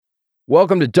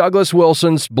Welcome to Douglas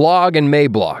Wilson's Blog and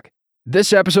Mayblog.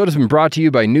 This episode has been brought to you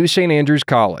by New St. Andrews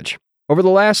College. Over the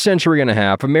last century and a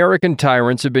half, American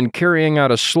tyrants have been carrying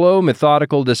out a slow,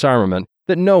 methodical disarmament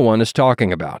that no one is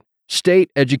talking about: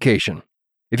 state education.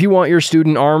 If you want your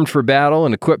student armed for battle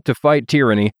and equipped to fight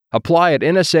tyranny, apply at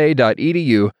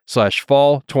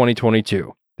nsa.edu/fall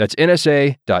 2022. That's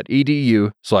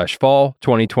nsa.edu/fall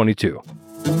 2022.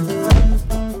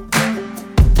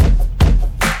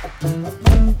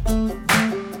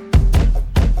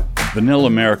 Vanilla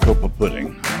Maricopa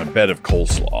pudding on a bed of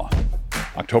coleslaw.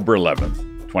 October 11th,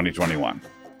 2021.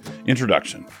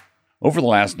 Introduction. Over the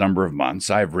last number of months,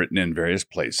 I have written in various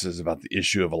places about the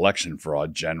issue of election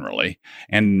fraud generally,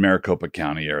 and in Maricopa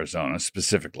County, Arizona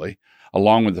specifically,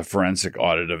 along with the forensic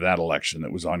audit of that election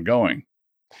that was ongoing.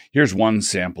 Here's one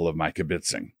sample of my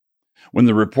kibitzing. When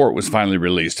the report was finally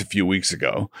released a few weeks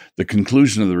ago, the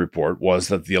conclusion of the report was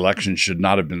that the election should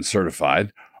not have been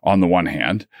certified, on the one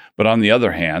hand, but on the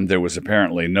other hand, there was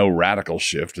apparently no radical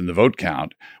shift in the vote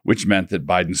count, which meant that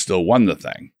Biden still won the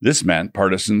thing. This meant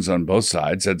partisans on both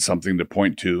sides had something to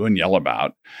point to and yell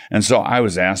about, and so I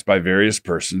was asked by various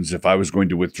persons if I was going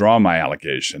to withdraw my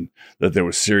allegation that there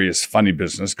was serious funny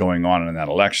business going on in that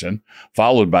election,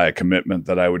 followed by a commitment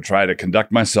that I would try to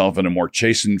conduct myself in a more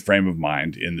chastened frame of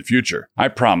mind in the future. I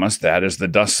promised that as the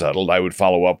dust settled, I would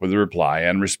follow up with a reply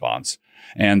and response,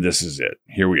 and this is it.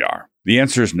 Here we are. The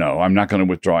answer is no, I'm not going to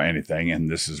withdraw anything, and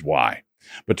this is why.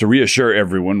 But to reassure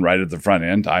everyone right at the front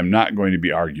end, I'm not going to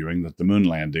be arguing that the moon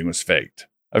landing was faked.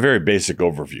 A very basic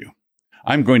overview.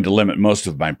 I'm going to limit most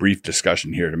of my brief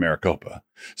discussion here to Maricopa,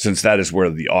 since that is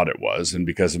where the audit was, and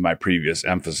because of my previous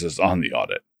emphasis on the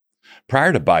audit.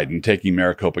 Prior to Biden taking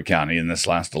Maricopa County in this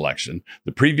last election,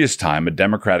 the previous time a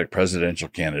Democratic presidential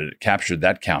candidate captured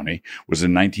that county was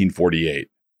in 1948.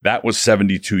 That was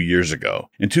 72 years ago.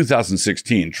 In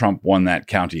 2016, Trump won that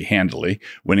county handily,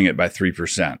 winning it by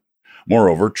 3%.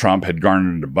 Moreover, Trump had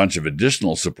garnered a bunch of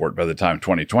additional support by the time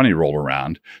 2020 rolled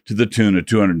around, to the tune of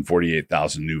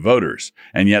 248,000 new voters.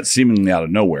 And yet, seemingly out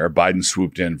of nowhere, Biden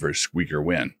swooped in for a squeaker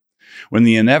win. When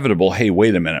the inevitable "hey,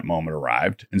 wait a minute" moment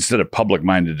arrived, instead of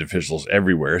public-minded officials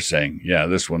everywhere saying, yeah,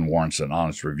 this one warrants an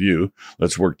honest review,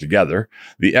 let's work together,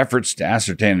 the efforts to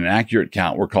ascertain an accurate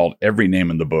count were called every name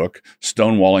in the book,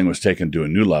 stonewalling was taken to a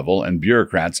new level, and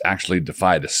bureaucrats actually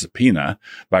defied a subpoena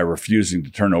by refusing to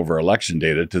turn over election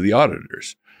data to the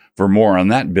auditors. For more on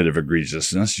that bit of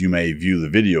egregiousness, you may view the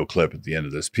video clip at the end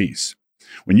of this piece.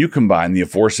 When you combine the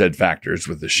aforesaid factors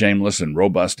with the shameless and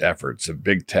robust efforts of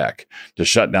big tech to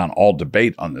shut down all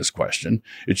debate on this question,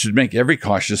 it should make every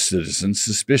cautious citizen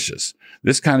suspicious.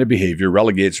 This kind of behavior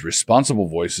relegates responsible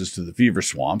voices to the fever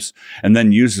swamps and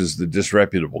then uses the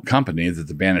disreputable company that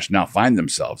the banished now find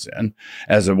themselves in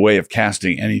as a way of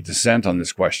casting any dissent on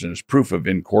this question as proof of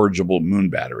incorrigible moon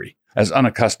battery. As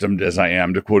unaccustomed as I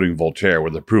am to quoting Voltaire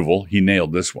with approval, he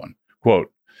nailed this one.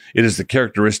 Quote, "It is the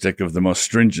characteristic of the most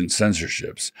stringent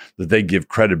censorships that they give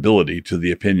credibility to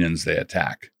the opinions they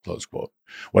attack." Close quote.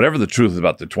 Whatever the truth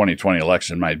about the 2020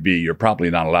 election might be, you're probably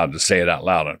not allowed to say it out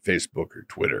loud on Facebook or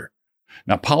Twitter.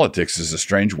 Now, politics is a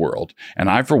strange world, and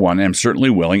I, for one, am certainly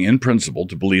willing, in principle,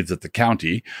 to believe that the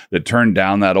county that turned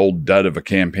down that old dud of a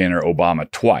campaigner Obama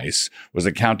twice was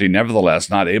a county nevertheless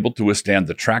not able to withstand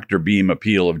the tractor beam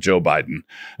appeal of Joe Biden,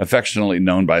 affectionately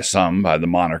known by some by the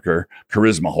moniker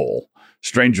Charisma Hole.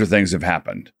 Stranger things have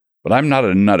happened, but I'm not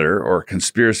a nutter or a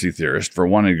conspiracy theorist for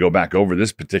wanting to go back over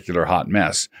this particular hot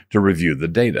mess to review the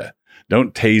data.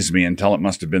 Don't tase me and tell it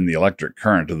must have been the electric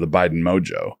current of the Biden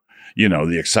mojo. You know,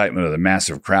 the excitement of the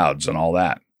massive crowds and all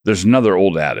that. There's another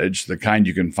old adage, the kind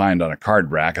you can find on a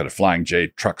card rack at a Flying J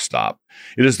truck stop.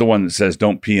 It is the one that says,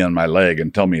 "Don't pee on my leg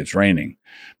and tell me it's raining."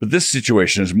 But this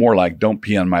situation is more like, "Don't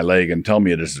pee on my leg and tell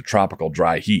me it is a tropical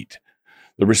dry heat."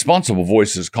 The responsible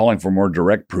voices calling for more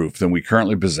direct proof than we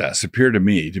currently possess appear to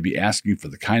me to be asking for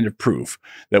the kind of proof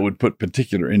that would put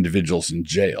particular individuals in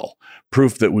jail,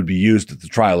 proof that would be used at the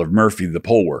trial of Murphy, the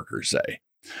poll worker, say.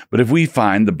 But if we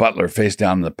find the butler face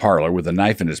down in the parlor with a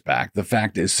knife in his back, the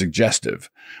fact is suggestive.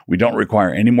 We don't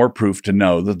require any more proof to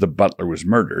know that the butler was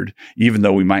murdered, even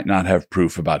though we might not have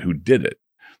proof about who did it.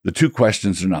 The two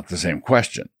questions are not the same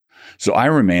question. So I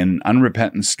remain an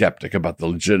unrepentant skeptic about the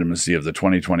legitimacy of the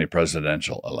 2020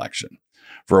 presidential election.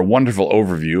 For a wonderful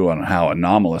overview on how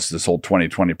anomalous this whole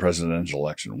 2020 presidential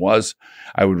election was,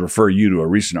 I would refer you to a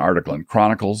recent article in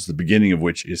Chronicles, the beginning of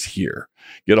which is here.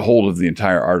 Get a hold of the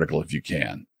entire article if you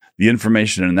can. The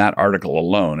information in that article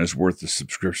alone is worth the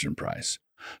subscription price.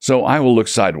 So I will look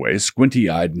sideways,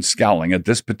 squinty-eyed and scowling at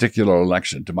this particular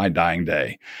election to my dying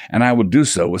day, and I will do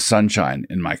so with sunshine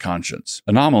in my conscience.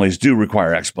 Anomalies do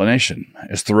require explanation.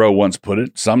 As Thoreau once put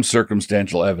it, some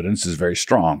circumstantial evidence is very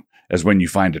strong, as when you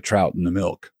find a trout in the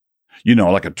milk. You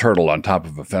know, like a turtle on top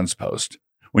of a fence post.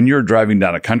 When you're driving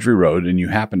down a country road and you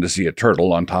happen to see a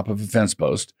turtle on top of a fence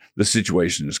post, the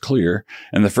situation is clear,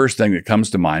 and the first thing that comes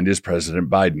to mind is President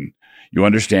Biden. You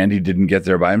understand he didn't get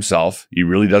there by himself. He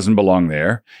really doesn't belong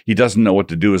there. He doesn't know what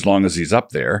to do as long as he's up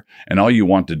there, and all you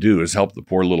want to do is help the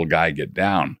poor little guy get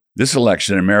down. This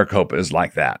election in Maricopa is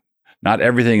like that. Not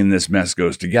everything in this mess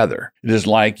goes together. It is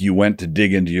like you went to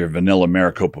dig into your vanilla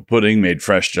Maricopa pudding made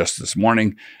fresh just this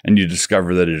morning, and you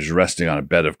discover that it is resting on a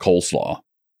bed of coleslaw.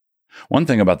 One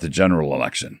thing about the general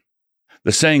election.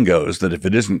 The saying goes that if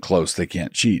it isn't close, they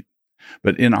can't cheat.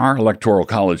 But in our electoral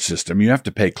college system, you have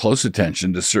to pay close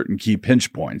attention to certain key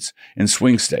pinch points in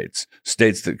swing states,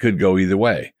 states that could go either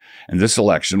way. And this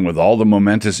election, with all the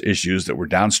momentous issues that were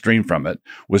downstream from it,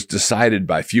 was decided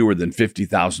by fewer than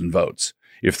 50,000 votes.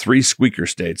 If 3 squeaker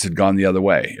states had gone the other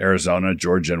way, Arizona,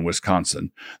 Georgia, and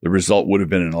Wisconsin, the result would have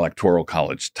been an electoral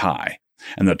college tie.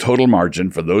 And the total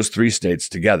margin for those 3 states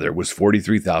together was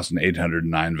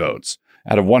 43,809 votes.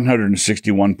 Out of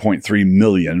 161.3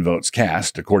 million votes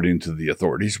cast, according to the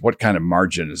authorities, what kind of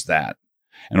margin is that?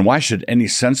 And why should any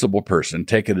sensible person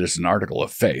take it as an article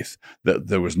of faith that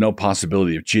there was no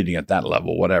possibility of cheating at that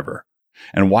level, whatever?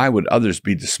 And why would others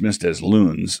be dismissed as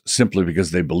loons simply because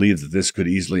they believed that this could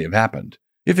easily have happened?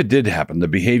 If it did happen, the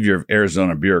behavior of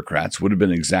Arizona bureaucrats would have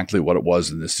been exactly what it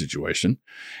was in this situation,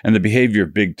 and the behavior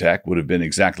of big tech would have been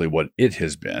exactly what it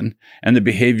has been, and the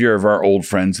behavior of our old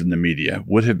friends in the media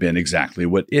would have been exactly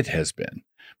what it has been.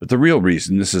 But the real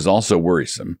reason this is also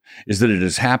worrisome is that it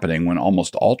is happening when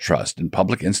almost all trust in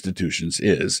public institutions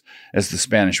is, as the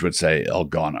Spanish would say, el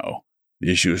gano.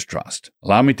 The issue is trust.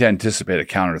 Allow me to anticipate a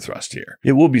counter-thrust here.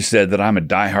 It will be said that I'm a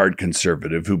diehard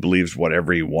conservative who believes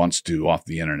whatever he wants to off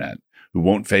the internet, who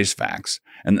won't face facts,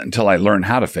 and until I learn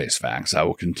how to face facts, I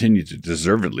will continue to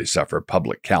deservedly suffer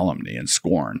public calumny and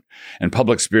scorn, and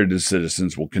public-spirited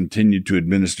citizens will continue to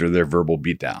administer their verbal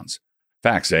beatdowns.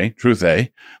 Facts, eh? Truth, eh?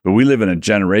 But we live in a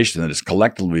generation that has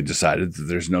collectively decided that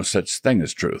there's no such thing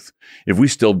as truth. If we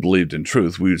still believed in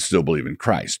truth, we would still believe in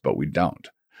Christ, but we don't.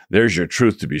 There's your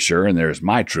truth, to be sure, and there's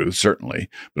my truth, certainly,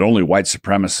 but only white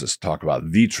supremacists talk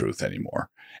about the truth anymore.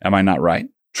 Am I not right?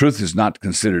 Truth is not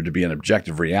considered to be an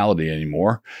objective reality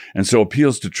anymore, and so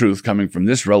appeals to truth coming from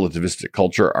this relativistic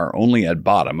culture are only at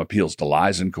bottom appeals to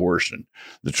lies and coercion.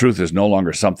 The truth is no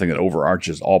longer something that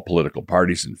overarches all political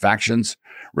parties and factions,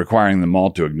 requiring them all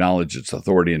to acknowledge its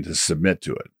authority and to submit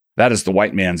to it. That is the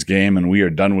white man's game, and we are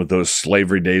done with those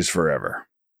slavery days forever.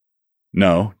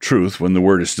 No, truth, when the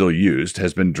word is still used,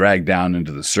 has been dragged down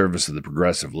into the service of the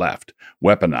progressive left,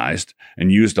 weaponized,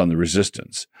 and used on the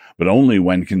resistance, but only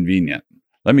when convenient.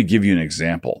 Let me give you an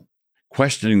example.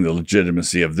 Questioning the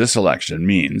legitimacy of this election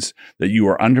means that you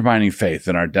are undermining faith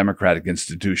in our democratic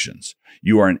institutions.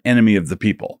 You are an enemy of the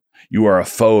people. You are a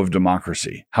foe of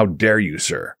democracy. How dare you,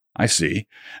 sir? I see.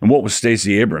 And what was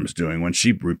Stacey Abrams doing when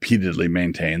she repeatedly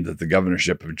maintained that the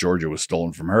governorship of Georgia was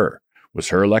stolen from her? Was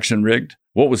her election rigged?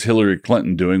 What was Hillary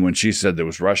Clinton doing when she said there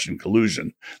was Russian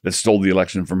collusion that stole the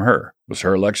election from her? Was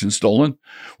her election stolen?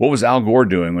 What was Al Gore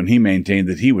doing when he maintained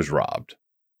that he was robbed?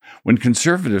 When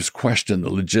conservatives question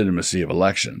the legitimacy of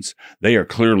elections, they are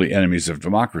clearly enemies of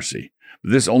democracy.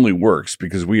 But this only works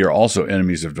because we are also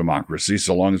enemies of democracy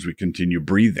so long as we continue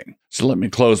breathing. So let me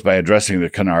close by addressing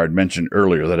the canard mentioned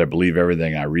earlier that I believe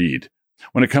everything I read.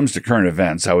 When it comes to current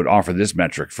events, I would offer this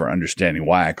metric for understanding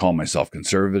why I call myself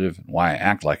conservative and why I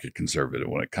act like a conservative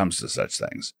when it comes to such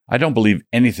things. I don't believe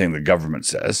anything the government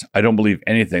says. I don't believe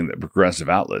anything that progressive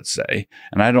outlets say.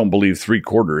 And I don't believe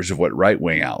 3/4 of what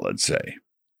right-wing outlets say.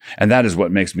 And that is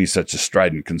what makes me such a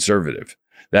strident conservative.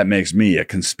 That makes me a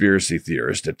conspiracy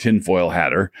theorist, a tinfoil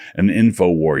hatter, an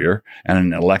info warrior, and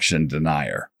an election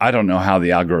denier. I don't know how the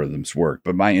algorithms work,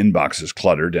 but my inbox is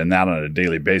cluttered, and that on a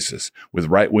daily basis, with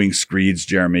right-wing screeds,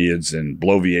 jeremiads, and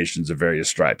bloviations of various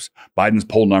stripes. Biden's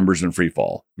poll numbers in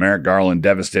freefall. Merrick Garland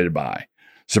devastated by.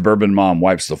 Suburban mom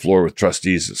wipes the floor with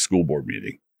trustees at school board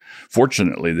meeting.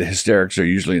 Fortunately, the hysterics are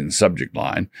usually in the subject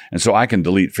line, and so I can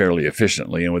delete fairly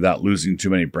efficiently and without losing too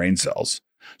many brain cells.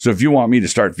 So if you want me to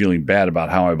start feeling bad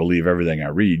about how I believe everything I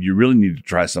read, you really need to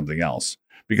try something else,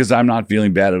 because I'm not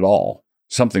feeling bad at all.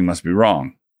 Something must be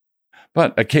wrong.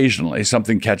 But occasionally,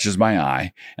 something catches my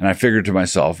eye, and I figure to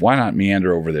myself, why not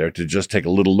meander over there to just take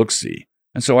a little look-see?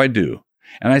 And so I do.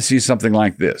 And I see something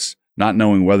like this, not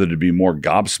knowing whether to be more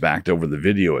gobsmacked over the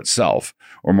video itself,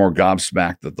 or more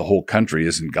gobsmacked that the whole country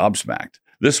isn't gobsmacked.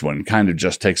 This one kind of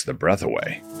just takes the breath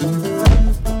away.